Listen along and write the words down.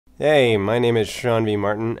Hey, my name is Sean V.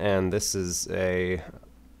 Martin, and this is a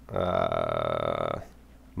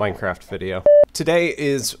Minecraft video. Today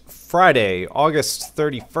is Friday, August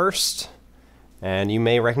 31st, and you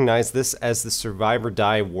may recognize this as the Survive or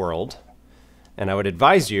Die world. And I would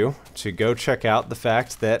advise you to go check out the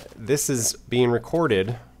fact that this is being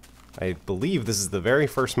recorded. I believe this is the very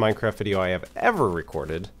first Minecraft video I have ever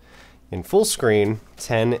recorded in full screen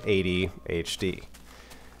 1080 HD.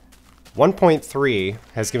 1.3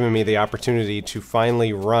 has given me the opportunity to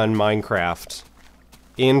finally run Minecraft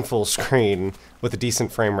in full screen with a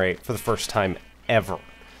decent frame rate for the first time ever,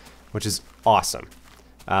 which is awesome.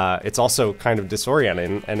 It's also kind of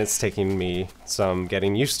disorienting, and it's taking me some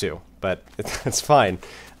getting used to, but it's fine.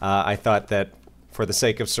 I thought that for the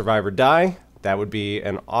sake of Survive or Die, that would be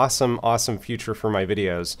an awesome, awesome future for my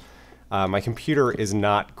videos. My computer is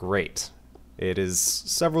not great. It is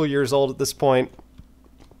several years old at this point.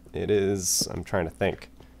 It is, I'm trying to think.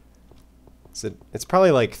 It's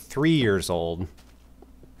probably like 3 years old.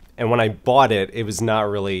 And when I bought it, it was not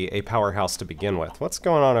really a powerhouse to begin with. What's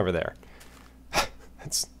going on over there?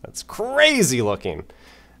 That's crazy looking.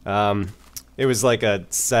 It was like a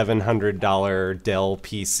 $700 Dell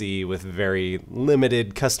PC with very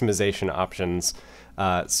limited customization options.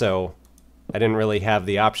 So I didn't really have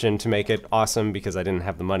the option to make it awesome because I didn't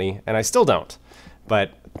have the money, and I still don't.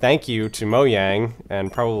 But thank you to Mojang,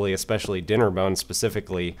 and probably especially Dinnerbone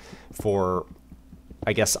specifically, for,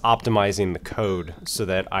 I guess, optimizing the code so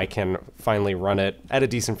that I can finally run it at a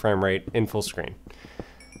decent frame rate in full screen.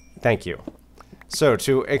 Thank you. So,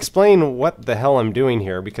 to explain what the hell I'm doing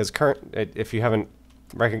here, because if you haven't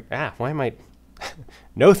why am I...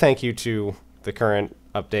 No thank you to the current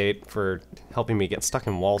update for helping me get stuck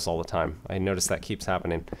in walls all the time. I notice that keeps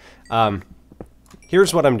happening.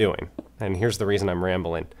 Here's what I'm doing, and here's the reason I'm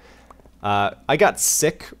rambling. I got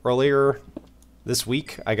sick earlier this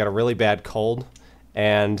week. I got a really bad cold,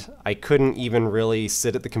 and I couldn't even really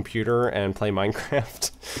sit at the computer and play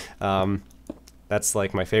Minecraft. That's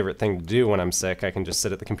like my favorite thing to do when I'm sick. I can just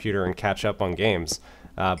sit at the computer and catch up on games.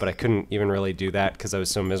 But I couldn't even really do that because I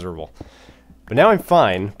was so miserable. But now I'm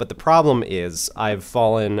fine, but the problem is I've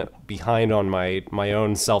fallen behind on my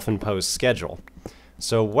own self-imposed schedule.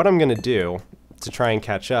 So what I'm going to do to try and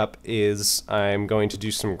catch up is I'm going to do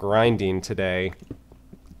some grinding today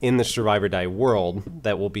in the Survive or Die world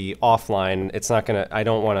that will be offline. It's not going to, I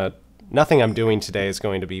don't want to, nothing I'm doing today is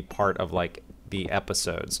going to be part of like the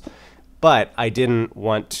episodes. But I didn't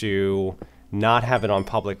want to not have it on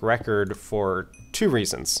public record for two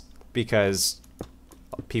reasons. Because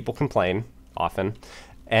people complain often.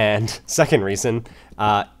 And second reason,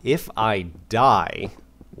 if I die,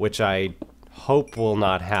 which I hope will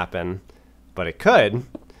not happen, but it could,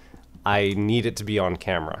 I need it to be on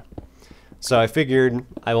camera. So I figured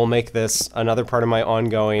I will make this another part of my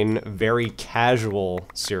ongoing, very casual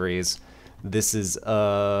series. This is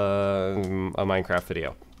a Minecraft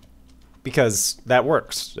video. Because that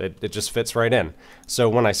works. It just fits right in. So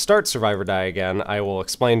when I start Survive or Die again, I will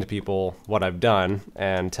explain to people what I've done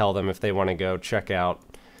and tell them if they want to go check out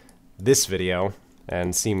this video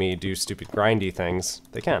and see me do stupid grindy things,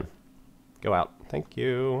 they can. Go out. Thank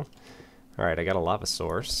you. Alright, I got a lava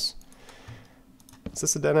source. Is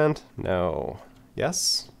this a dead end? No.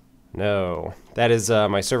 Yes? No. That is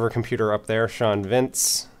my server computer up there, Sean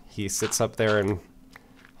Vince. He sits up there and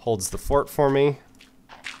holds the fort for me.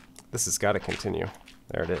 This has got to continue.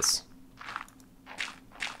 There it is.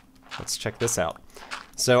 Let's check this out.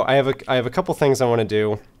 So I have a couple things I want to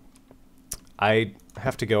do. I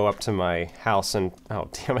have to go up to my house and... Oh,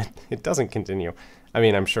 damn it. It doesn't continue. I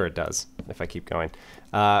mean, I'm sure it does if I keep going.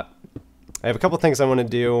 I have a couple things I want to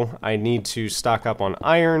do. I need to stock up on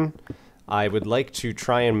iron. I would like to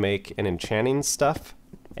try and make an enchanting stuff.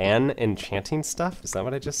 An enchanting stuff? Is that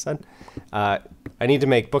what I just said? I need to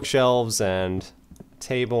make bookshelves and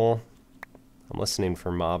table. I'm listening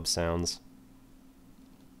for mob sounds.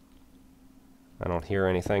 I don't hear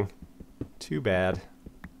anything. Too bad.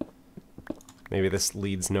 Maybe this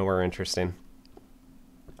leads nowhere interesting.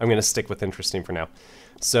 I'm going to stick with interesting for now.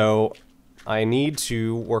 So I need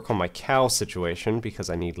to work on my cow situation because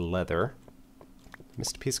I need leather.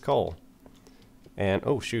 Missed a piece of coal. And,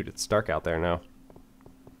 oh shoot, it's dark out there now.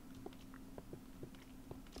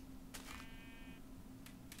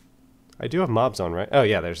 I do have mobs on, right? Oh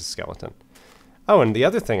yeah, there's a skeleton. Oh, and the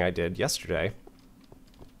other thing I did yesterday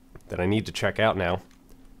that I need to check out now.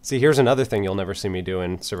 See, here's another thing you'll never see me do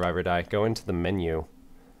in Survive or Die. Go into the menu.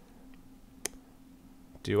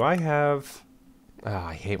 Do I have... Oh,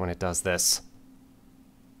 I hate when it does this.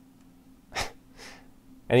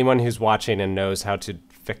 Anyone who's watching and knows how to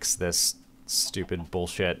fix this stupid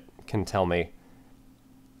bullshit can tell me.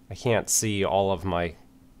 I can't see all of my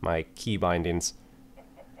key bindings.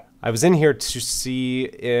 I was in here to see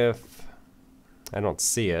if... I don't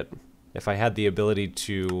see it. If I had the ability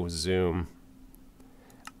to zoom.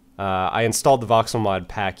 I installed the voxel mod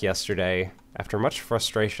pack yesterday. After much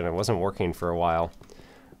frustration, it wasn't working for a while.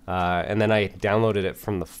 And then I downloaded it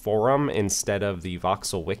from the forum instead of the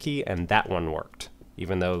voxel wiki, and that one worked.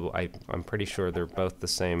 Even though I'm pretty sure they're both the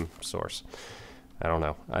same source. I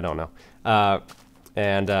don't know.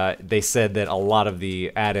 And they said that a lot of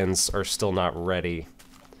the add-ins are still not ready.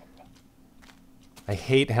 I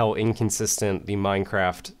hate how inconsistent the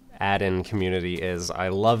Minecraft add-in community is. I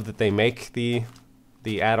love that they make the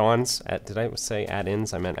add-ons. Did I say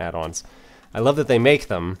add-ins? I meant add-ons. I love that they make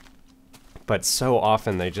them, but so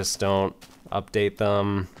often they just don't update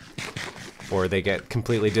them, or they get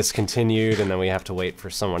completely discontinued, and then we have to wait for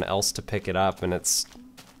someone else to pick it up, and it's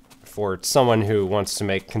for someone who wants to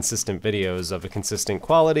make consistent videos of a consistent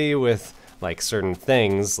quality with like certain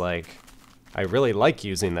things. Like, I really like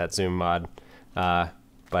using that zoom mod,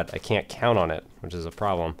 but I can't count on it, which is a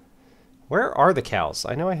problem. Where are the cows?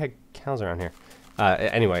 I know I had cows around here.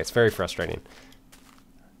 Anyway, it's very frustrating.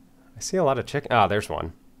 I see a lot of chicken. Ah, there's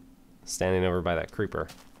one. Standing over by that creeper.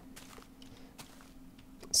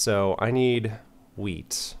 So, I need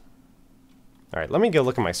wheat. Alright, let me go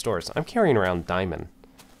look at my stores. I'm carrying around diamond.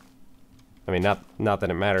 I mean, not that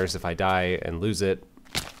it matters if I die and lose it.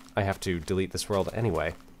 I have to delete this world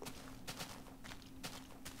anyway.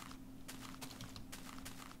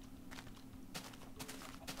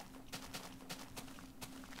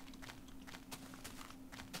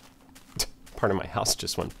 Part of my house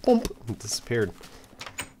just went boom and disappeared.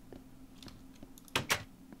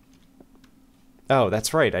 Oh,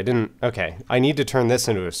 that's right. I didn't... Okay, I need to turn this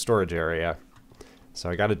into a storage area. So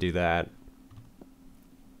I gotta do that.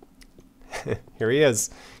 Here he is.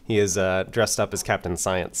 He is dressed up as Captain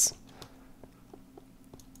Science.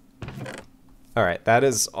 Alright, that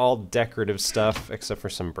is all decorative stuff, except for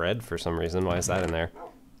some bread for some reason. Why is that in there?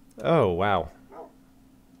 Oh, wow.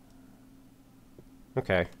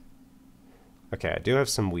 Okay. Okay, I do have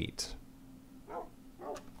some wheat.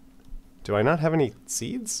 Do I not have any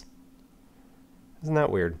seeds? Isn't that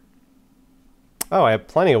weird? Oh, I have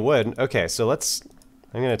plenty of wood. Okay, so let's...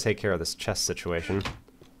 I'm gonna take care of this chess situation.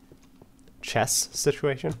 Chess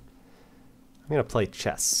situation? I'm gonna play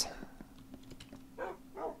chess.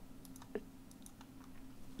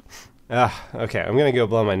 Okay, I'm gonna go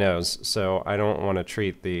blow my nose, so I don't want to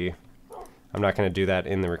treat the... I'm not gonna do that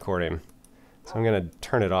in the recording. So I'm gonna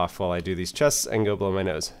turn it off while I do these chests and go blow my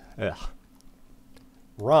nose. Ugh.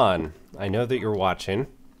 Ron, I know that you're watching,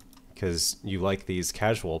 because you like these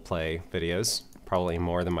casual play videos, probably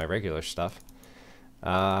more than my regular stuff.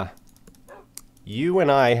 You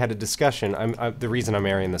and I had a discussion. The reason I'm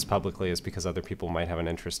airing this publicly is because other people might have an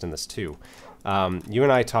interest in this too. You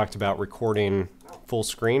and I talked about recording full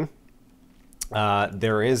screen.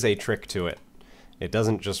 There is a trick to it. It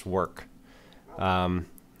doesn't just work.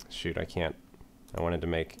 Shoot, I can't. I wanted to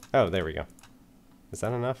make... Oh, there we go. Is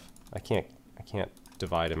that enough? I can't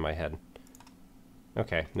divide in my head.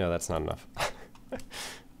 Okay, no, that's not enough.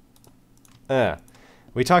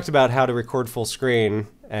 We talked about how to record full screen,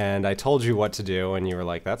 and I told you what to do, and you were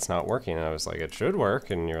like, that's not working. And I was like, it should work,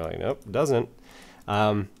 and you're like, nope, it doesn't.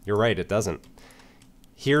 You're right, it doesn't.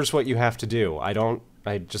 Here's what you have to do.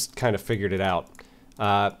 I just kind of figured it out.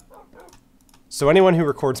 So anyone who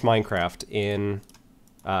records Minecraft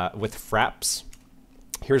with fraps,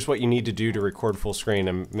 here's what you need to do to record full screen,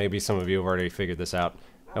 and maybe some of you have already figured this out.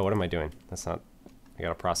 Oh, what am I doing? That's not... I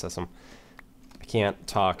gotta process them. I can't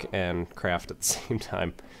talk and craft at the same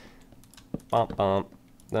time. Bump, bump.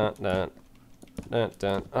 Dun, dun, dun,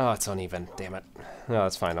 dun. Oh, it's uneven. Damn it. No,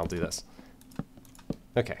 that's fine. I'll do this.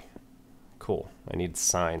 Okay. Cool. I need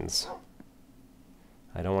signs.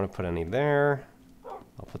 I don't want to put any there.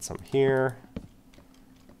 I'll put some here.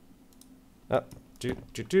 Oh,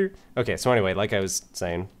 okay, so anyway, like I was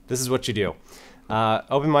saying, this is what you do.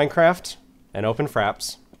 Open Minecraft and open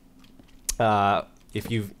fraps. The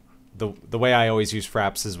way I always use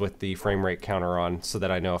fraps is with the frame rate counter on, so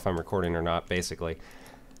that I know if I'm recording or not, basically.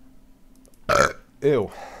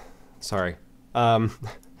 Ew. Sorry. Then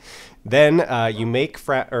you make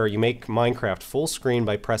Minecraft full screen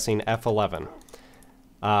by pressing F11.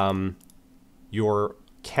 Your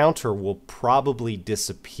counter will probably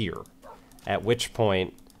disappear, at which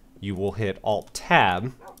point you will hit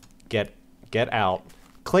Alt-Tab, get out,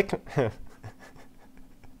 click...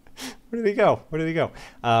 Where did he go? Where did he go?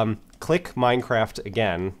 Click Minecraft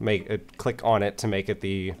again. Click on it to make it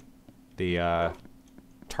the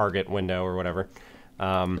target window or whatever.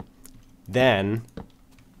 Then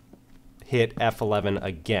hit F11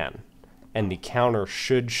 again, and the counter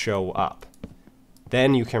should show up.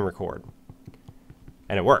 Then you can record.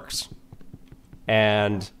 And it works.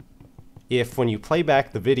 And if when you play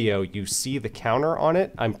back the video, you see the counter on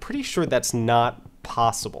it, I'm pretty sure that's not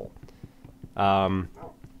possible.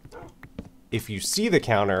 If you see the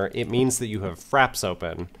counter, it means that you have Fraps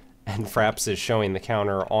open, and Fraps is showing the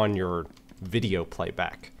counter on your video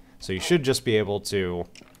playback. So you should just be able to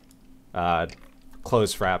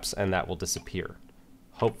close Fraps, and that will disappear.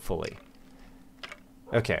 Hopefully.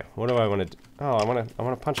 Okay, what do I want to do? Oh, I want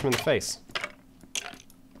to punch him in the face.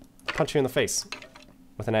 Punch you in the face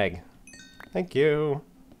with an egg. Thank you.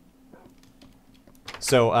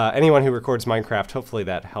 So anyone who records Minecraft, hopefully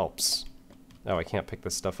that helps. Oh, I can't pick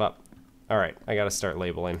this stuff up. All right, I gotta start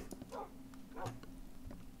labeling.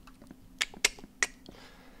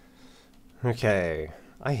 Okay,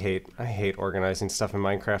 I hate organizing stuff in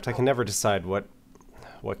Minecraft. I can never decide what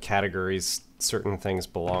categories certain things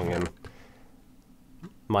belong in.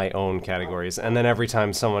 My own categories, and then every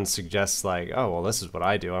time someone suggests like, oh well, this is what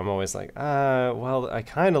I do, I'm always like, well, I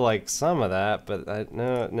kind of like some of that, but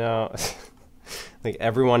no. Like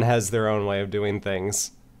everyone has their own way of doing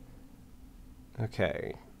things.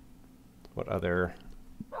 Okay, what other?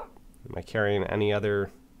 Am I carrying any other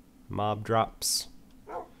mob drops?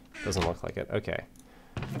 Doesn't look like it. Okay,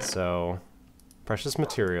 so precious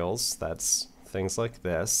materials. That's things like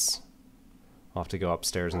this. I'll have to go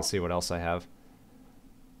upstairs and see what else I have.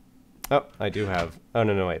 Oh, I do have... Oh,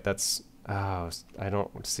 no, wait, that's... Oh, I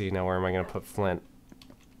don't see now where am I going to put flint.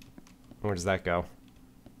 Where does that go?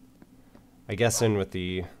 I guess in with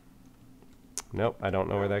the... Nope, I don't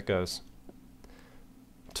know where that goes.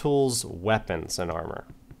 Tools, weapons, and armor.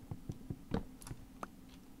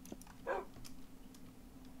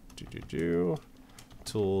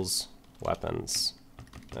 Tools, weapons.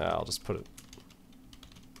 I'll just put it...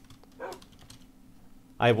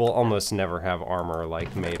 I will almost never have armor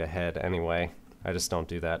like made ahead anyway. I just don't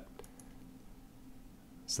do that.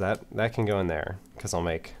 So that can go in there, because I'll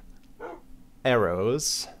make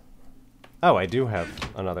arrows. Oh, I do have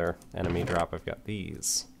another enemy drop. I've got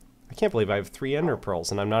these. I can't believe I have 3 ender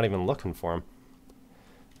pearls and I'm not even looking for them.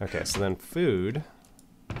 Okay, so then food.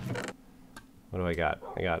 What do I got?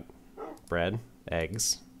 I got bread,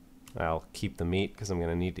 eggs. I'll keep the meat because I'm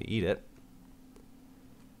going to need to eat it.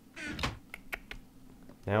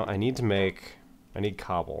 Now I need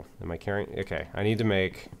cobble. Am I carrying? Okay, I need to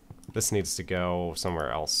make, this needs to go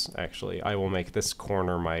somewhere else, actually. I will make this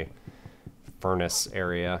corner my furnace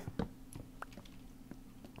area.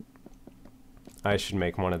 I should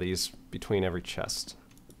make one of these between every chest.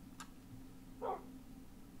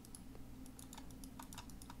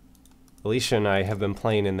 Alicia and I have been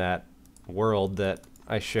playing in that world that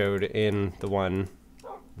I showed in the one,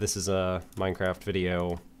 this is a Minecraft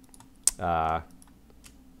video,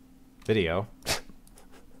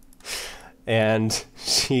 and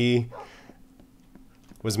she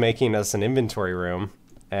was making us an inventory room,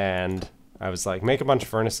 and I was like, make a bunch of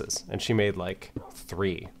furnaces, and she made like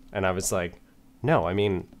 3, and I was like, no, I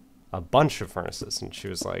mean a bunch of furnaces, and she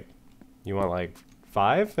was like, you want like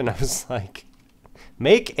 5? And I was like,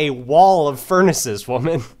 make a wall of furnaces,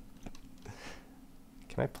 woman.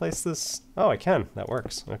 Can I place this? Oh, I can. That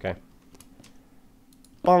works. Okay.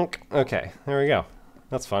 Bonk. Okay, there we go.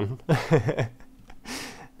 That's fun.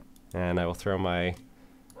 And I will throw my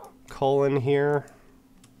coal in here.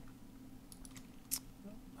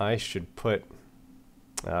 I should put...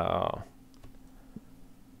 I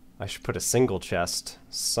should put a single chest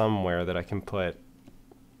somewhere that I can put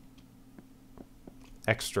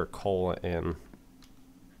extra coal in.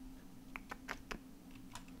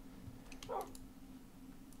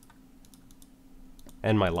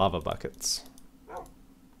 And my lava buckets.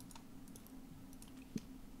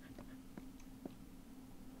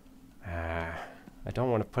 I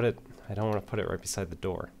don't want to put it right beside the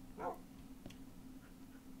door.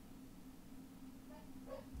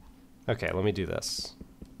 Okay, let me do this.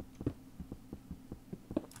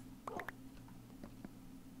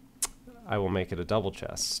 I will make it a double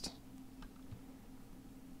chest.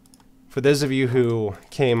 For those of you who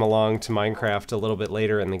came along to Minecraft a little bit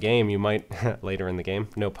later in the game, you might... later in the game?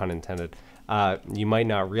 No pun intended. You might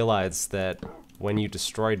not realize that when you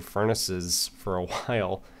destroyed furnaces for a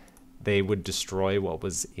while, they would destroy what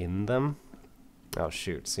was in them. Oh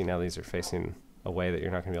shoot, see now these are facing a way that you're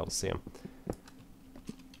not going to be able to see them.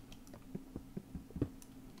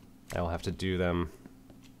 I will have to do them...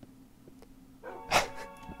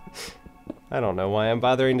 I don't know why I'm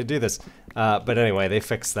bothering to do this. But anyway, they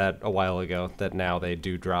fixed that a while ago, that now they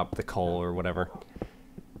do drop the coal or whatever.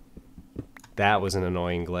 That was an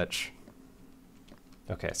annoying glitch.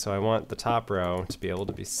 Okay, so I want the top row to be able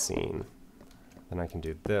to be seen. Then I can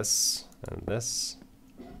do this, and this,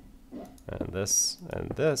 and this, and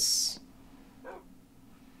this.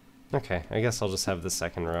 Okay, I guess I'll just have the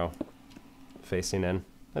second row facing in.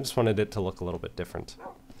 I just wanted it to look a little bit different.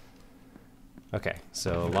 Okay,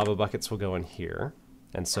 so lava buckets will go in here,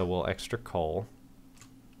 and so will extra coal.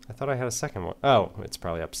 I thought I had a second one. Oh, it's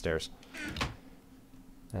probably upstairs.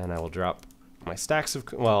 And I will drop my stacks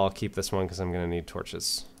of... Well, I'll keep this one because I'm going to need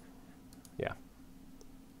torches. Yeah.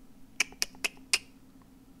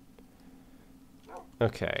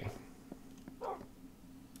 Okay.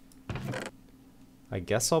 I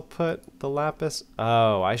guess I'll put the lapis...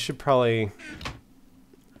 Oh, I should probably...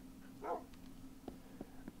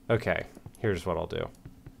 Okay, here's what I'll do.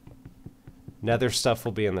 Nether stuff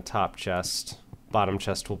will be in the top chest. Bottom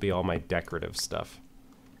chest will be all my decorative stuff,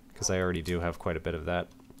 because I already do have quite a bit of that.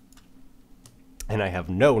 And I have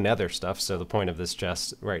no nether stuff, so the point of this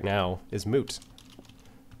chest right now is moot.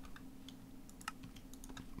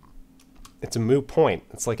 It's a moot point.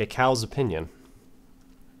 It's like a cow's opinion.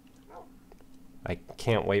 I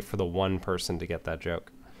can't wait for the one person to get that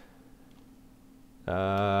joke.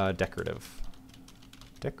 Decorative.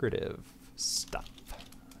 Decorative stuff.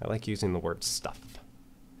 I like using the word stuff.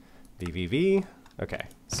 VVV. Okay,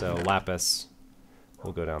 so lapis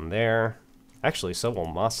will go down there. Actually, so will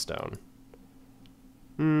moss stone.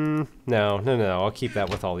 No. I'll keep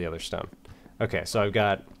that with all the other stone. Okay, so I've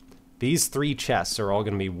got these 3 chests are all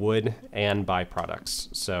going to be wood and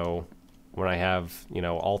byproducts. So when I have, you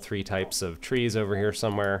know, all 3 types of trees over here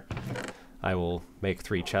somewhere, I will make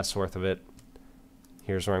 3 chests worth of it.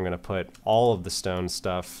 Here's where I'm going to put all of the stone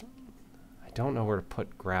stuff. I don't know where to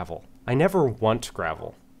put gravel. I never want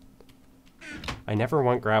gravel. I never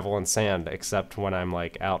want gravel and sand except when I'm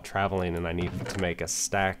like out traveling and I need to make a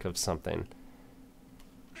stack of something.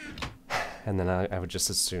 And then I would just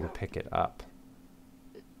as soon pick it up.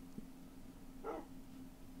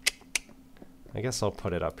 I guess I'll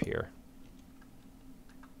put it up here.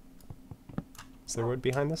 Is there wood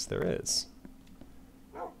behind this? There is.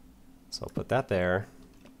 So I'll put that there.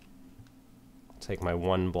 Take my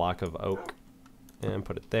 1 block of oak and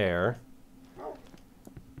put it there.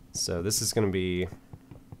 So this is going to be...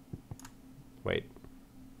 Wait.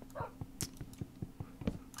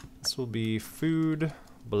 This will be food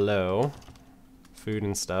below. Food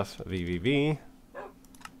and stuff, VVV.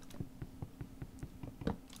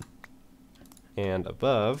 And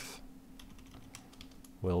above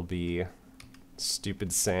will be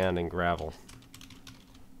stupid sand and gravel.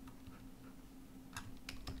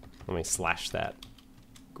 Let me slash that.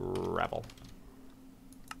 Gravel.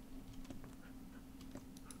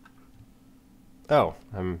 Oh,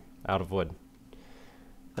 I'm out of wood.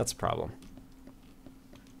 That's a problem.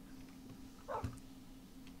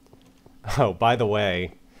 Oh, by the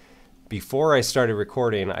way, before I started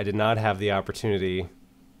recording, I did not have the opportunity...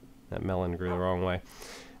 That melon grew the wrong way.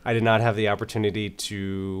 I did not have the opportunity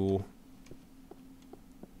to...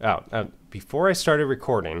 before I started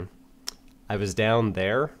recording, I was down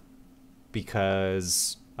there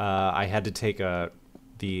because I had to take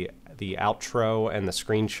the outro and the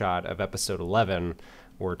screenshot of episode 11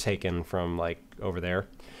 were taken from like over there.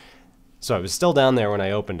 So I was still down there when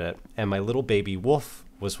I opened it, and my little baby wolf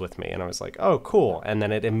was with me, and I was like, oh, cool. And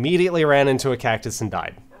then it immediately ran into a cactus and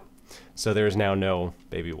died. So there's now no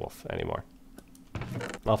baby wolf anymore.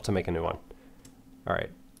 I'll have to make a new one. All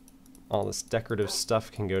right. All this decorative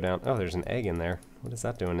stuff can go down. Oh, there's an egg in there. What is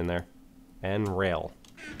that doing in there? And rail.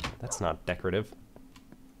 That's not decorative.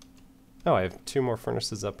 Oh, I have 2 more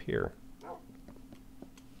furnaces up here.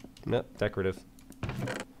 Nope, decorative.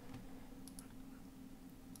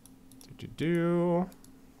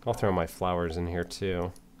 I'll throw my flowers in here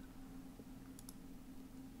too.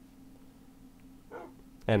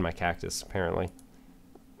 And my cactus, apparently.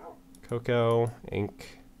 Cocoa,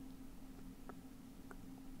 ink.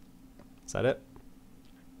 Is that it?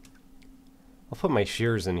 I'll put my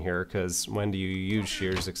shears in here, because when do you use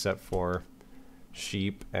shears except for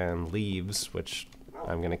sheep and leaves, which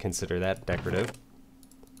I'm going to consider that decorative.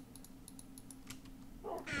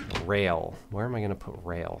 Rail. Where am I going to put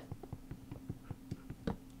rail?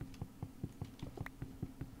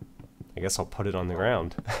 I guess I'll put it on the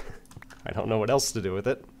ground. I don't know what else to do with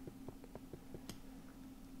it.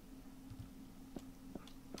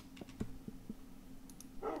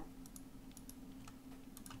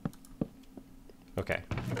 Okay.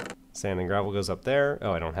 Sand and gravel goes up there.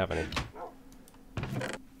 Oh, I don't have any.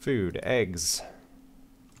 Food, eggs.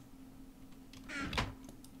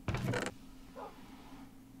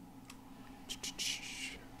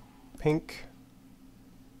 Pink.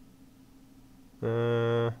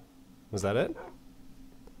 Was that it?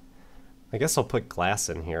 I guess I'll put glass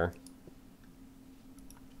in here.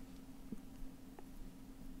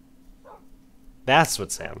 That's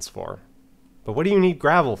what sand's for. But what do you need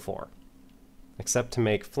gravel for? Except to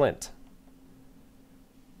make flint.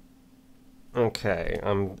 Okay,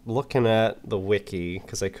 I'm looking at the wiki,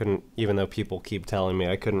 because I couldn't, even though people keep telling me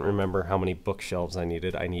I couldn't remember how many bookshelves I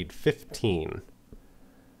needed. I need 15.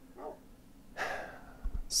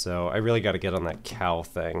 So I really got to get on that cow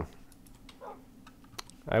thing.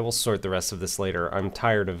 I will sort the rest of this later. I'm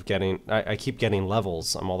tired of getting... I keep getting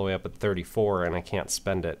levels. I'm all the way up at 34, and I can't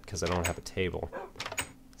spend it because I don't have a table.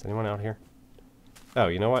 Is anyone out here? Oh,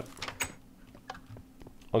 you know what?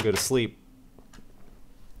 I'll go to sleep.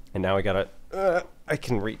 And now I gotta... I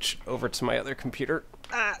can reach over to my other computer.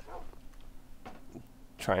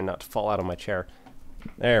 Trying not to fall out of my chair.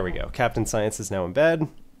 There we go. Captain Science is now in bed.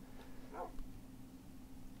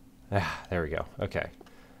 There we go. Okay.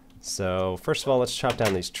 So, first of all, let's chop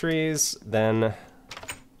down these trees. Then...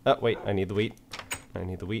 Oh, wait. I need the wheat. I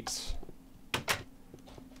need the wheat.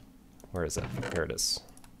 Where is it? Here it is.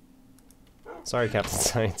 Sorry, Captain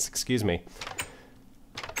Science. Excuse me.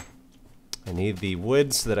 I need the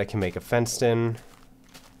wood so that I can make a fenced-in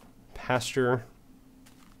pasture.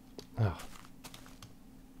 Oh.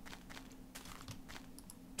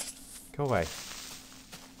 Go away.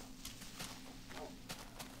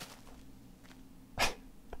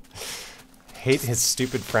 Hate his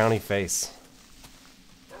stupid frowny face.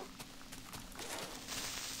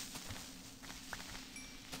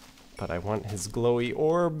 But I want his glowy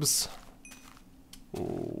orbs.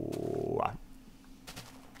 Ooh.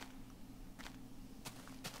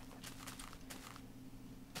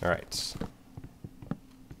 All right.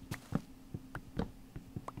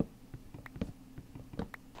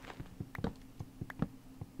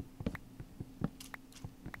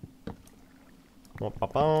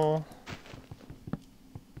 Ba-ba-ba.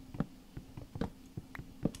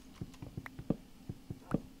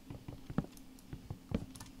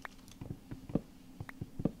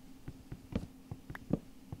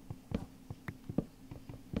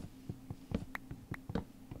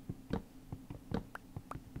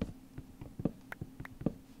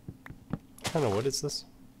 What kind of wood is this?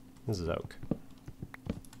 This is oak.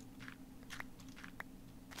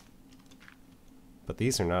 But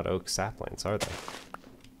these are not oak saplings, are they?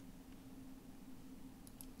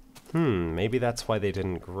 Maybe that's why they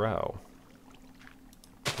didn't grow.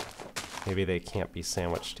 Maybe they can't be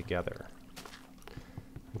sandwiched together.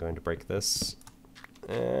 I'm going to break this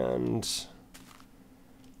and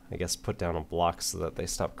I guess put down a block so that they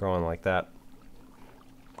stop growing like that.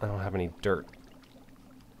 I don't have any dirt.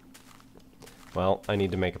 Well, I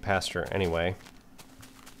need to make a pasture anyway.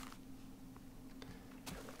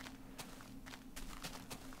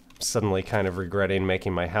 Suddenly kind of regretting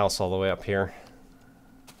making my house all the way up here.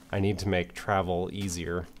 I need to make travel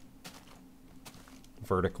easier.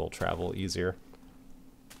 Vertical travel easier.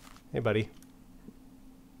 Hey, buddy.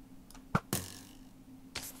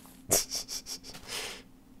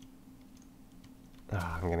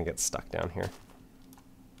 I'm gonna get stuck down here.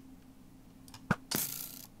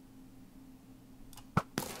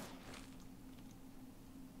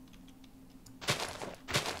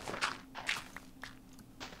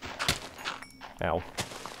 Ow.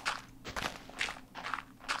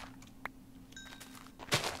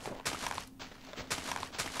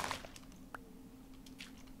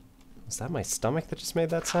 Was that my stomach that just made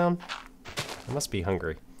that sound? I must be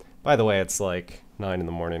hungry. By the way, it's like 9 in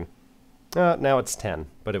the morning. Now it's 10,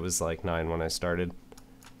 but it was like 9 when I started.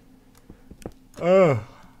 When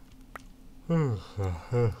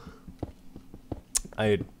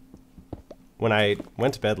I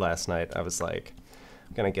went to bed last night, I was like,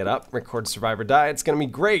 I'm gonna get up, record Survive or Die, it's gonna be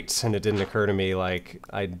great! And it didn't occur to me, like,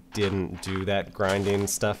 I didn't do that grinding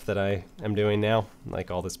stuff that I am doing now,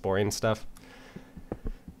 like all this boring stuff.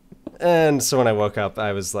 And so when I woke up,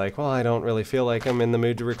 I was like, well, I don't really feel like I'm in the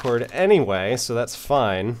mood to record anyway, so that's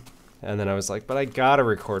fine. And then I was like, but I gotta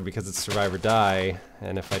record because it's Survive or Die,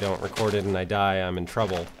 and if I don't record it and I die, I'm in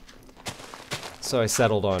trouble. So I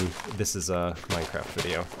settled on, this is a Minecraft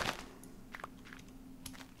video.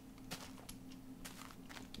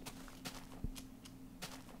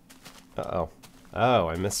 Uh-oh. Oh,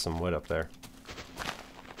 I missed some wood up there.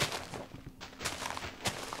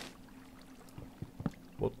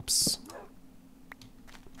 Whoops.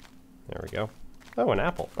 There we go. Oh, an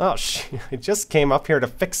apple. Oh, I just came up here to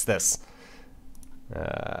fix this.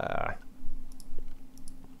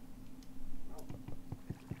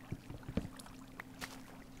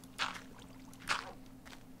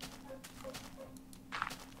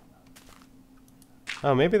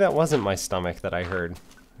 Oh, maybe that wasn't my stomach that I heard.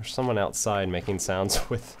 There's someone outside making sounds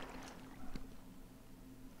with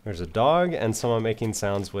There's a dog and someone making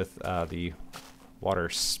sounds with the water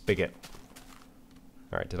spigot.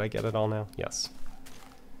 Alright, did I get it all now? Yes.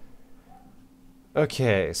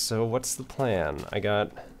 Okay, so what's the plan?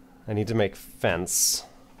 I need to make fence.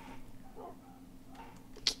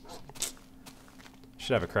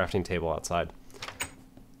 Should have a crafting table outside.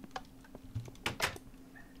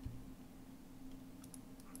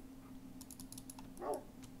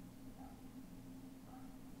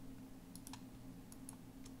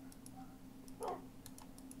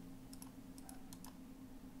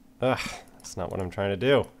 Ugh, that's not what I'm trying to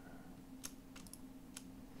do.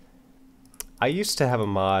 I used to have a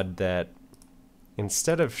mod that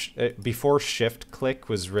instead of before shift click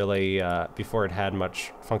was really before it had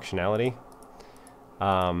much functionality,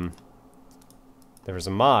 there was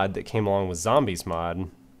a mod that came along with Zombies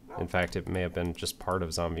mod. In fact, it may have been just part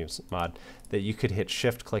of Zombies mod, that you could hit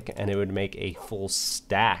shift click and it would make a full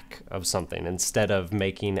stack of something instead of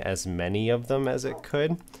making as many of them as it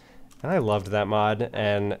could. And I loved that mod,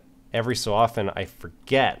 and every so often I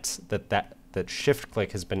forget that shift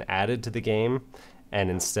click has been added to the game, and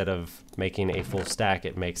instead of making a full stack,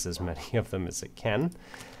 it makes as many of them as it can.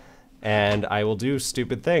 And I will do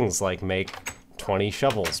stupid things like make 20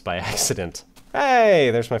 shovels by accident. Hey,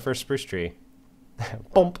 there's my first spruce tree.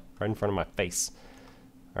 Bump, right in front of my face.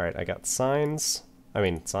 Alright, I got signs. I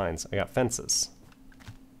got fences.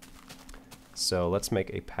 So let's make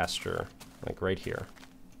a pasture, like right here.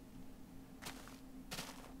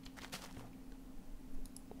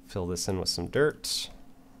 Fill this in with some dirt.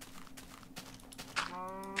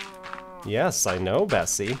 Yes, I know,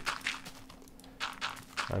 Bessie.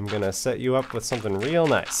 I'm gonna set you up with something real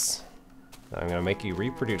nice. I'm gonna make you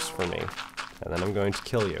reproduce for me. And then I'm going to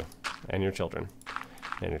kill you. And your children.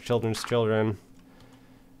 And your children's children.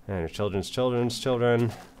 And your children's children's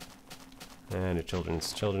children. And your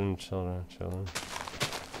children's children's children.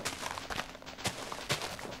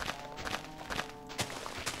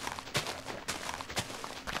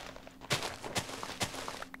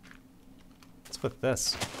 What's with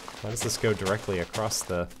this? Why does this go directly across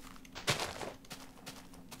the...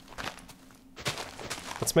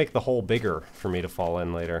 Let's make the hole bigger for me to fall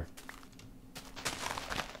in later.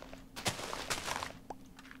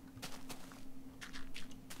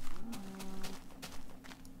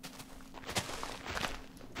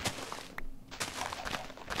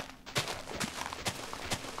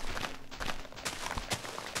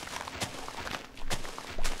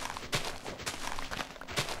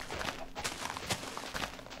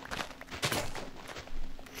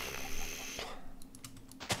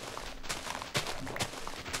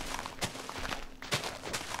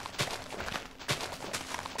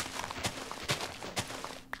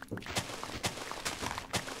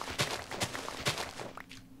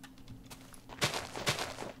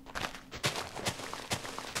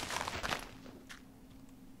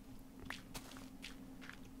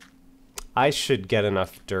 I should get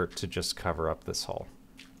enough dirt to just cover up this hole.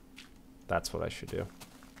 That's what I should do.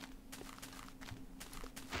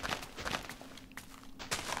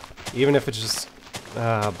 Even if it's just...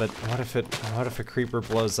 but what if a creeper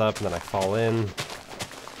blows up and then I fall in?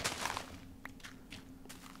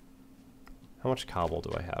 How much cobble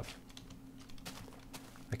do I have?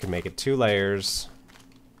 I can make it 2 layers.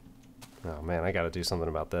 Oh man, I gotta do something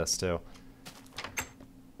about this too.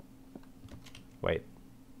 Wait.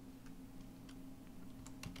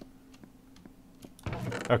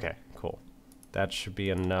 Okay, cool. That should be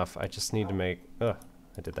enough. I just need to make... Ugh,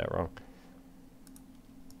 I did that wrong.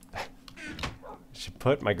 I should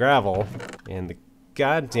put my gravel in the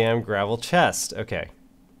goddamn gravel chest. Okay.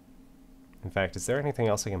 In fact, is there anything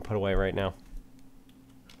else I can put away right now?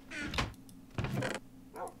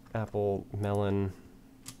 Apple, melon.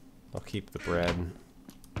 I'll keep the bread.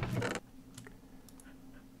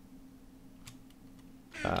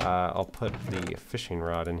 I'll put the fishing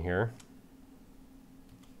rod in here.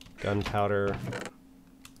 Gunpowder.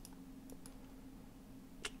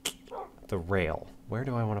 The rail. Where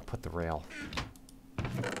do I want to put the rail?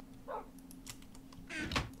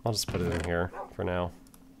 I'll just put it in here for now.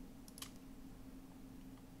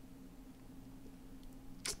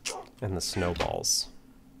 And the snowballs.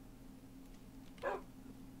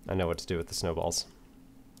 I know what to do with the snowballs.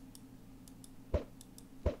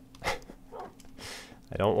 I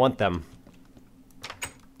don't want them.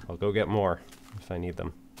 I'll go get more if I need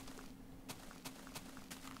them.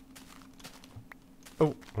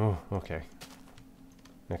 Oh, okay.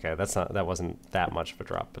 Okay, that wasn't that much of a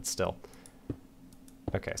drop, but still.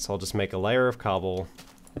 Okay, so I'll just make a layer of cobble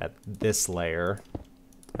at this layer,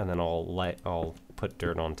 and then I'll put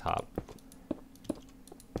dirt on top.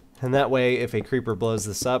 And that way, if a creeper blows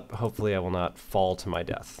this up, hopefully I will not fall to my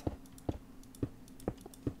death.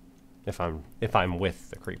 If I'm with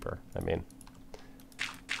the creeper, I mean.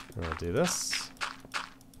 I'll do this.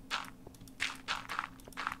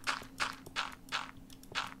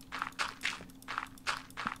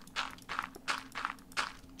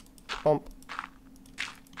 Bump.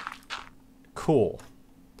 Cool.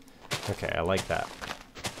 Okay, I like that.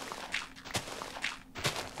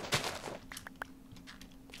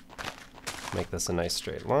 Make this a nice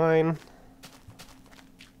straight line.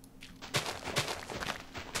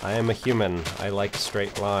 I am a human. I like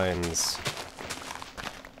straight lines.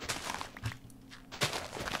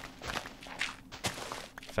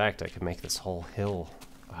 In fact, I could make this whole hill.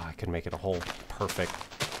 Oh, I could make it a whole perfect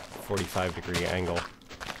 45-degree angle.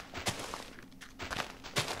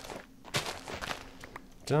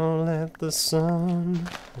 Don't let the sun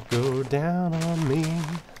go down on me.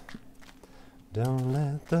 Don't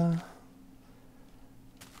let the...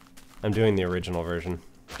 I'm doing the original version.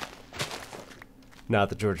 Not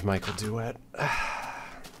the George Michael duet.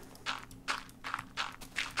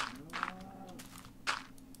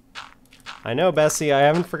 I know, Bessie, I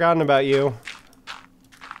haven't forgotten about you.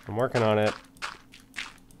 I'm working on it.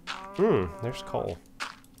 There's coal.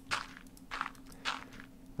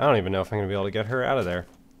 I don't even know if I'm going to be able to get her out of there.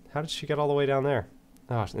 How did she get all the way down there?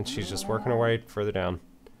 Oh, and she's just working her way further down.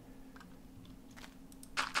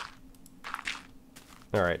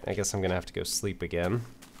 Alright, I guess I'm going to have to go sleep again.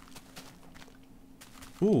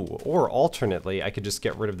 Ooh, or alternately, I could just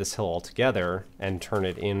get rid of this hill altogether and turn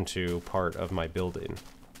it into part of my building.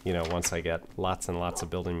 You know, once I get lots and lots of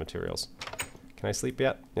building materials. Can I sleep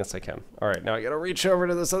yet? Yes, I can. Alright, now I gotta reach over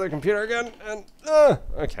to this other computer again, and,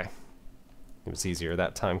 okay. It was easier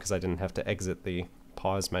that time because I didn't have to exit the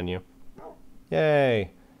pause menu.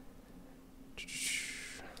 Yay!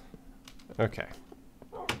 Okay.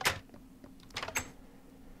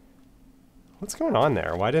 What's going on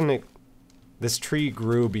there? Why didn't it... This tree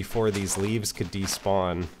grew before these leaves could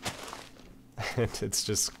despawn. And it's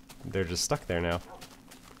just... They're just stuck there now.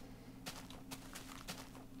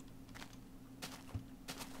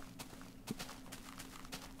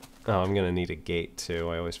 Oh, I'm gonna need a gate too.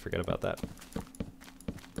 I always forget about that.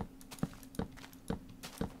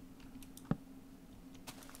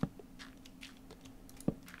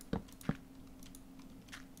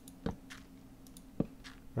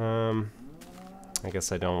 I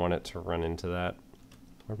guess I don't want it to run into that.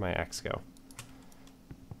 Where'd my axe go?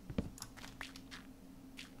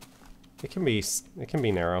 It can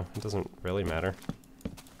be narrow. It doesn't really matter.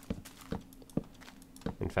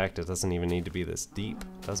 In fact, it doesn't even need to be this deep,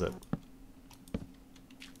 does it?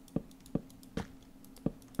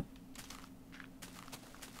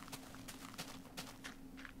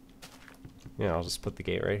 Yeah, I'll just put the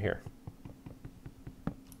gate right here.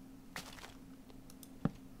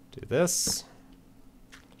 Do this.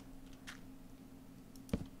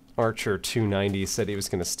 Archer 290 said he was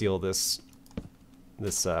going to steal this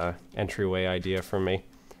entryway idea from me.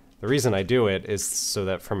 The reason I do it is so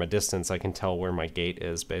that from a distance I can tell where my gate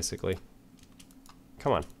is, basically.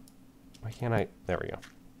 Come on. Why can't I? There we go.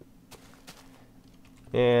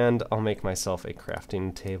 And I'll make myself a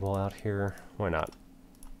crafting table out here. Why not?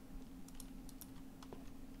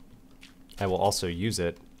 I will also use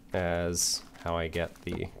it as how I get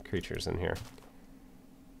the creatures in here.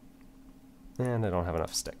 And I don't have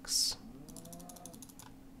enough sticks.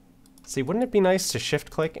 See, wouldn't it be nice to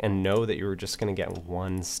shift-click and know that you were just going to get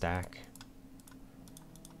one stack?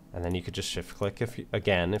 And then you could just shift-click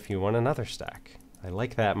again if you want another stack. I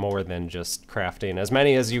like that more than just crafting as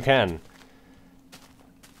many as you can.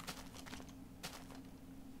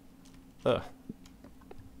 Ugh.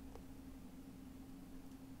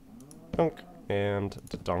 Dunk, and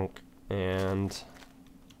da-dunk, and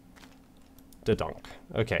da-dunk.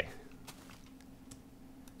 Okay.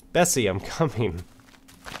 Bessie, I'm coming.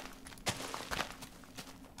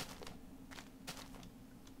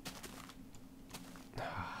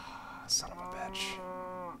 Son of a bitch.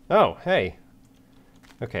 Oh, hey.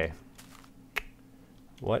 Okay.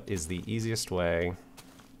 What is the easiest way?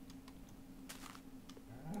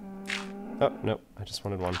 Oh, nope. I just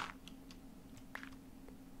wanted one.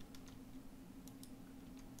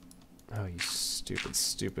 Oh, you stupid,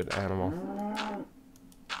 stupid animal.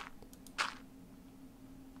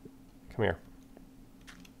 Come here.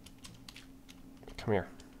 Come here.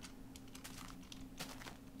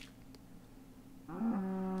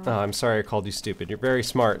 Oh, I'm sorry I called you stupid. You're very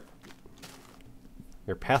smart.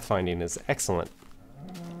 Your pathfinding is excellent.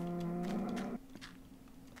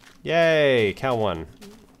 Yay! Cow 1.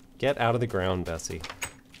 Get out of the ground, Bessie.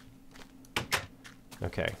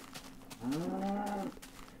 Okay.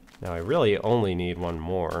 Now I really only need one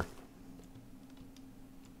more.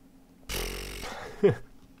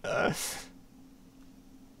 Oh,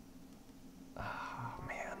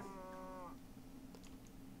 man.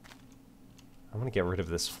 I'm gonna get rid of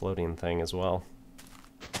this floating thing as well.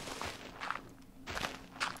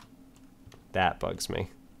 That bugs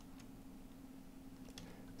me.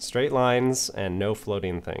 Straight lines and no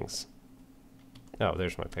floating things. Oh,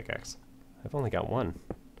 there's my pickaxe. I've only got one.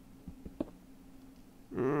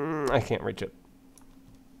 I can't reach it.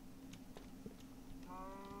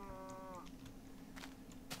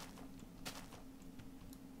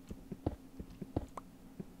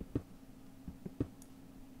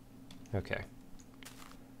 Okay.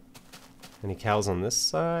 Any cows on this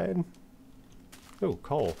side? Ooh,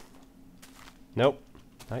 coal. Nope.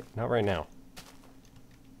 Not right now.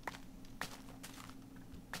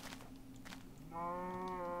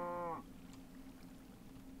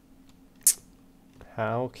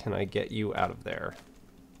 How can I get you out of there?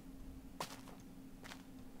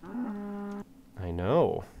 I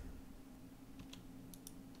know.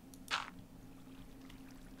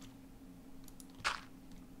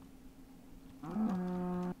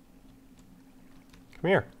 Come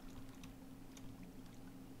here.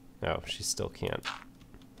 No, she still can't.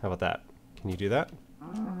 How about that? Can you do that?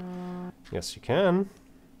 Yes, you can.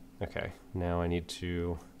 Okay, now I need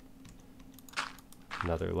to...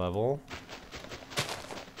 another level.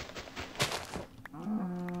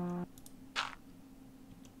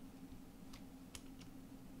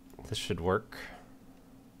 This should work.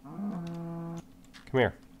 Come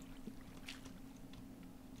here.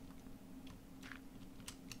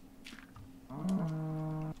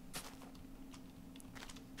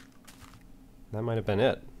 That might have been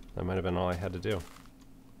it. That might have been all I had to do.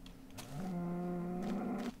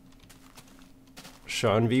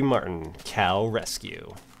 Sean V. Martin, Cow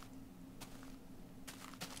Rescue.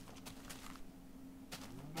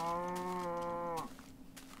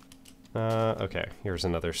 Okay, here's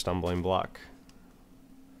another stumbling block.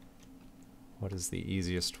 What is the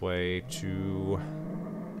easiest way to...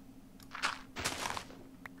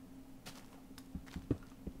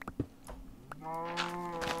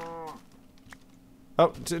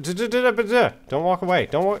 Oh, don't walk away.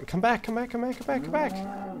 Don't walk. Come back, come back, come back, come back, come back.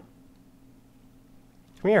 Come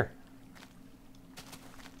here.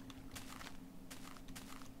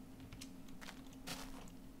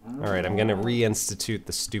 Alright, I'm gonna reinstitute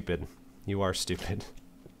the stupid. You are stupid.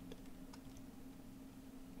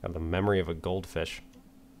 Got the memory of a goldfish.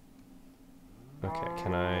 Okay,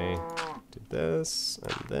 can I do this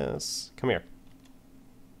and this? Come here.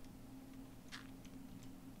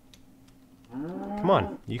 Come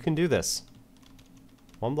on, you can do this.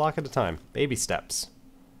 One block at a time. Baby steps.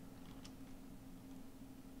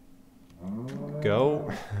 Go.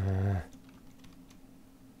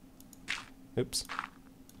 Oops.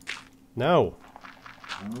 No.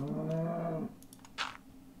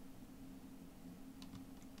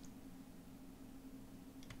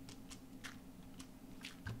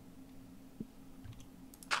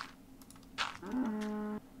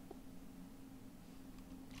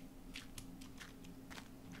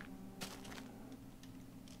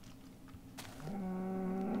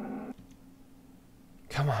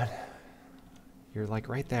 Come on. You're like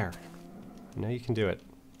right there. I know you can do it.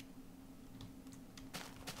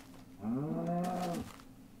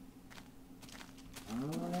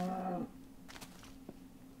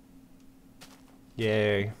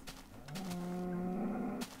 Yay.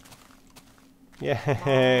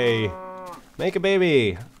 Yay. Make a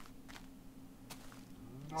baby.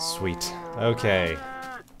 Sweet. Okay.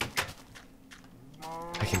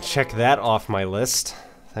 I can check that off my list.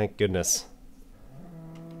 Thank goodness.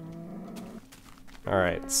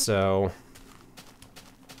 Alright, so...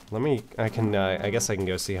 let me... I guess I can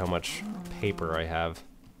go see how much paper I have.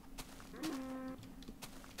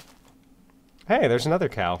 Hey, there's another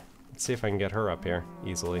cow. Let's see if I can get her up here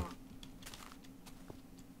easily.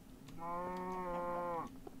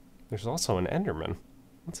 There's also an Enderman.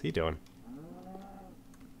 What's he doing?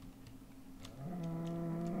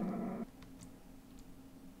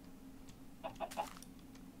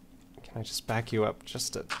 Can I just back you up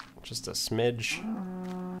just a smidge?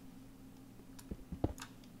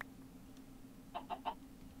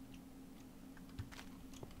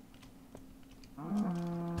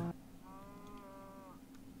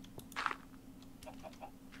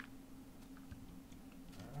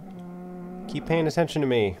 Keep paying attention to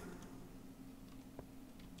me.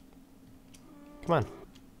 Come on.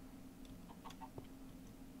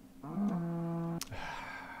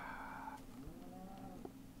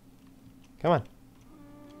 Come on.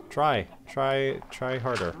 Try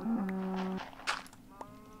harder.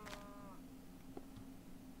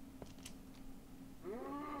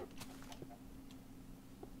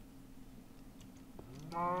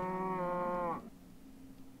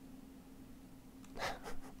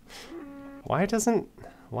 Why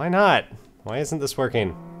not? Why isn't this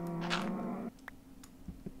working?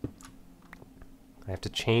 I have to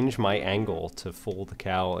change my angle to fool the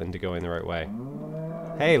cow into going the right way.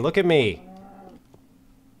 Hey, look at me!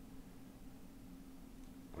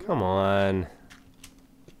 Come on.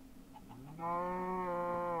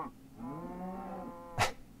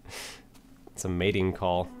 It's a mating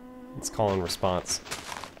call. It's call and response.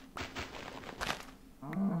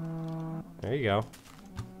 There you go.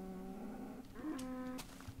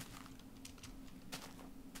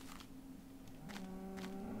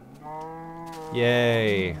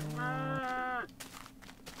 Yay.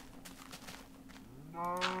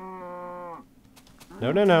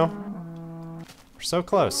 No, no, no. We're so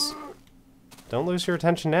close. Don't lose your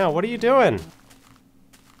attention now. What are you doing?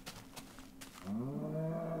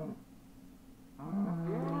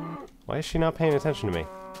 Why is she not paying attention to me?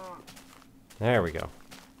 There we go.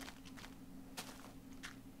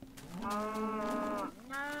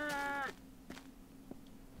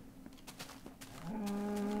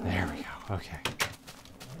 There we go. Okay.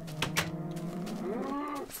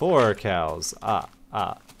 4 cows. Alright,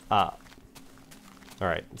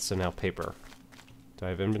 so now paper. Do I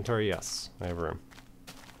have inventory? Yes, I have room.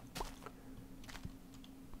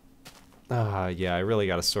 Yeah, I really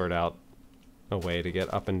gotta sort out a way to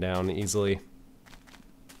get up and down easily.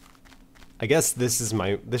 I guess this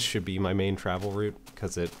should be my main travel route,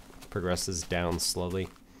 because it progresses down slowly.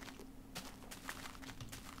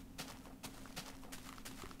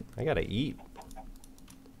 I gotta eat.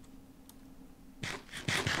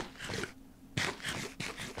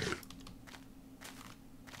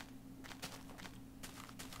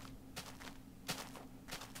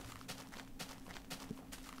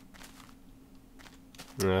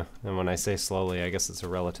 Yeah, and when I say slowly, I guess it's a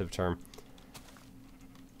relative term.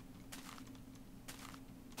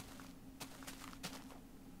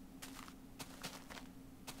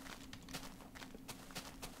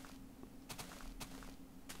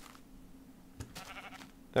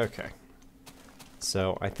 Okay.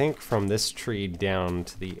 So I think from this tree down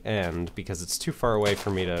to the end, because it's too far away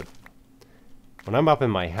for me to... When I'm up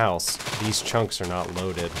in my house, these chunks are not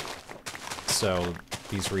loaded, so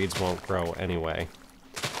these reeds won't grow anyway.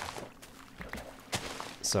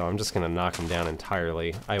 So I'm just going to knock them down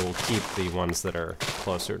entirely. I will keep the ones that are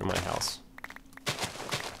closer to my house.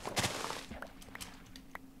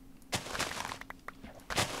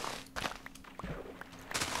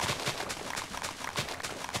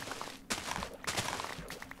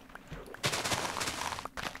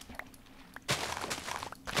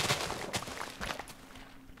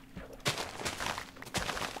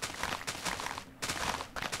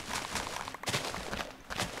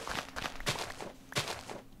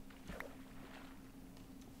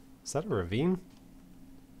 Is that a ravine?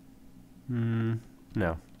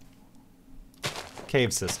 No.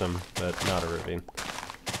 Cave system, but not a ravine.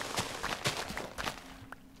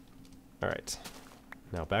 Alright.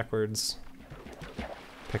 Now backwards.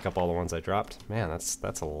 Pick up all the ones I dropped. Man,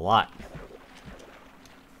 that's a lot.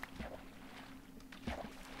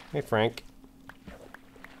 Hey, Frank.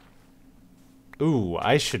 Ooh,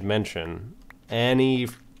 I should mention, any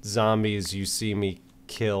zombies you see me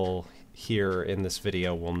kill here in this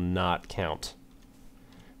video will not count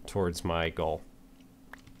towards my goal.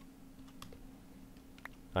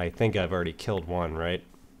 I think I've already killed one, right?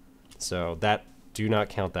 So that, do not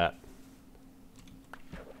count that.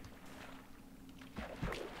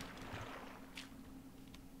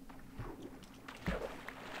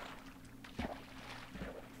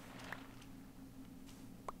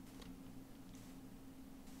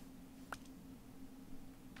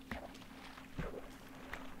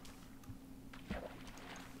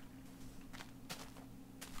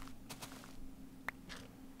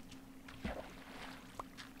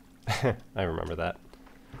 I remember that.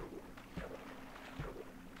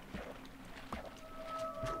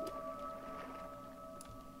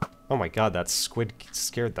 Oh my god, that squid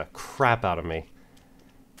scared the crap out of me.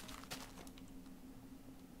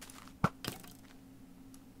 Come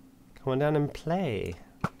on down and play.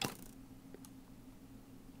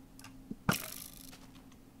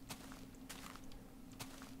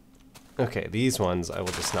 Okay, these ones I will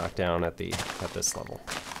just knock down at this level.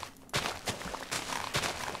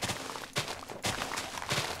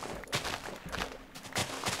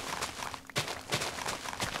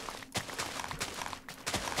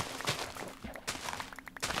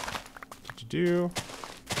 Do.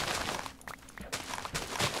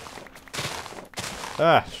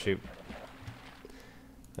 Ah, shoot.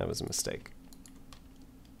 That was a mistake.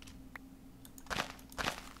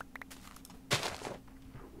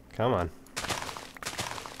 Come on.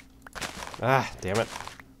 Ah, damn it.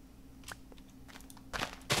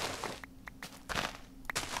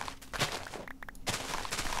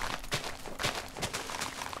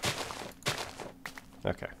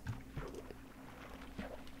 Okay.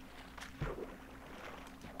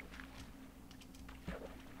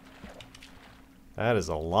 That is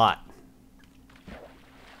a lot.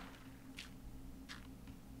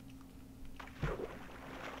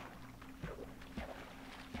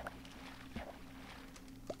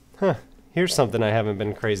 Huh. Here's something I haven't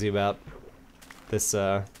been crazy about this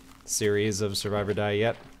series of Survive or Die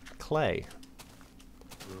yet. Clay.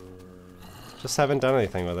 Just haven't done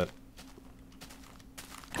anything with it.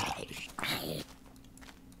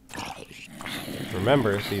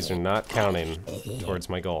 Remember, these are not counting towards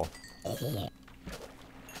my goal.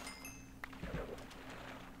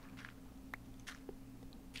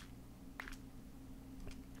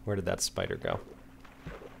 Where did that spider go?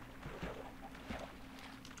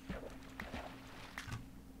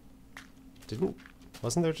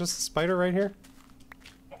 Wasn't there just a spider right here?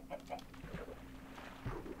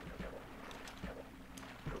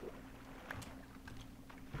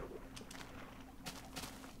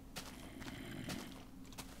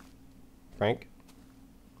 Frank?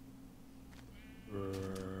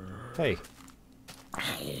 Hey.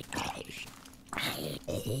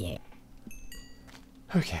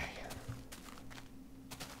 Okay.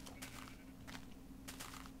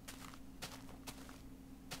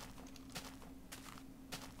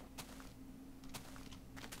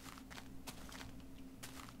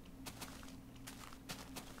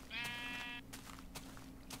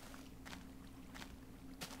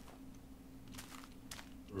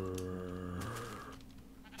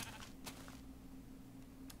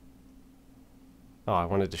 Oh, I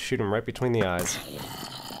wanted to shoot him right between the eyes.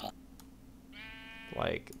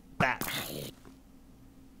 Like that.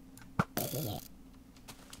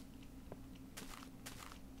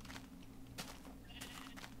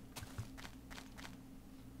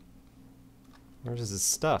 Where's his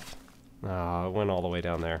stuff? Oh, it went all the way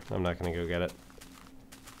down there. I'm not gonna go get it.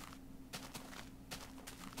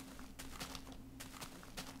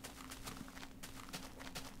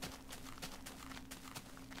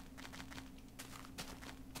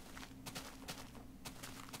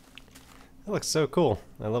 That looks so cool.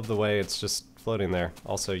 I love the way it's just floating there.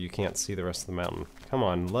 Also, you can't see the rest of the mountain. Come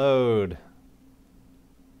on, load.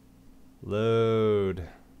 Load.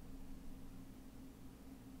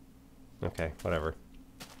 Okay, whatever.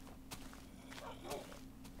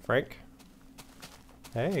 Frank?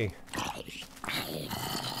 Hey.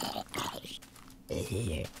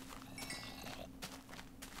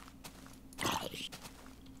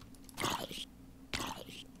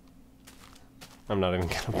 I'm not even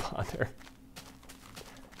gonna bother.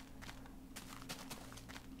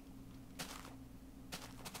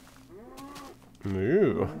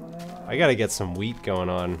 Moo. I gotta get some wheat going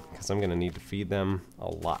on, because I'm gonna need to feed them a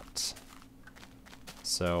lot.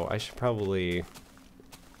 So I should probably...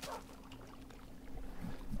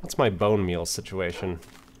 What's my bone meal situation?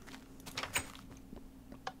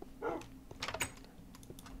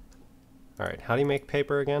 Alright, how do you make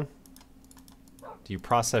paper again? Do you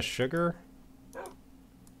process sugar?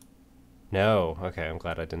 No. Okay, I'm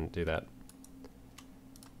glad I didn't do that.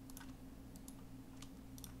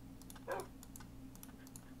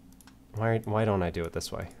 Why don't I do it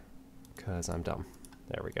this way? Because I'm dumb.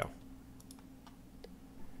 There we go.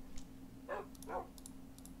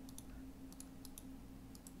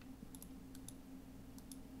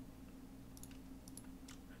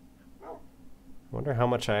 I wonder how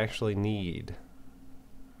much I actually need.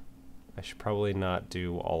 I should probably not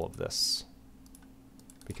do all of this,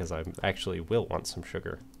 because I actually will want some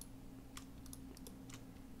sugar.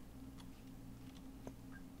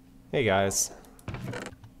 Hey guys.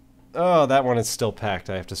 Oh, that one is still packed.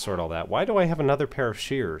 I have to sort all that. Why do I have another pair of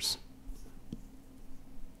shears?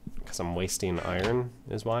 Because I'm wasting iron,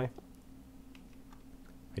 is why?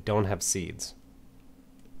 I don't have seeds.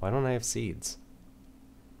 Why don't I have seeds?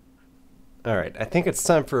 Alright, I think it's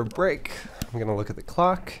time for a break. I'm gonna look at the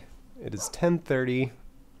clock. It is 10:30.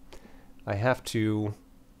 I have to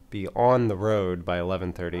be on the road by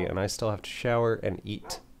 11:30, and I still have to shower and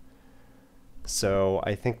eat. So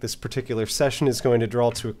I think this particular session is going to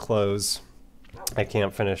draw to a close. I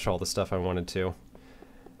can't finish all the stuff I wanted to.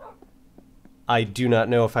 I do not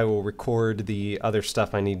know if I will record the other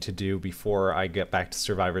stuff I need to do before I get back to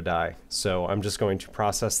Survive or Die. So I'm just going to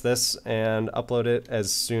process this and upload it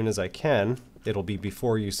as soon as I can. It'll be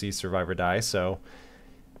before you see Survive or Die, so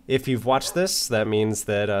if you've watched this, that means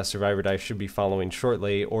that Survive or Die should be following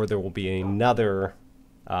shortly, or there will be another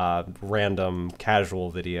random casual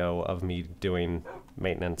video of me doing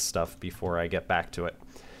maintenance stuff before I get back to it.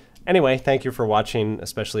 Anyway, thank you for watching,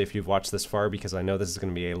 especially if you've watched this far, because I know this is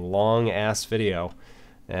going to be a long-ass video,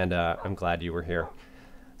 and I'm glad you were here.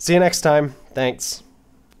 See you next time. Thanks.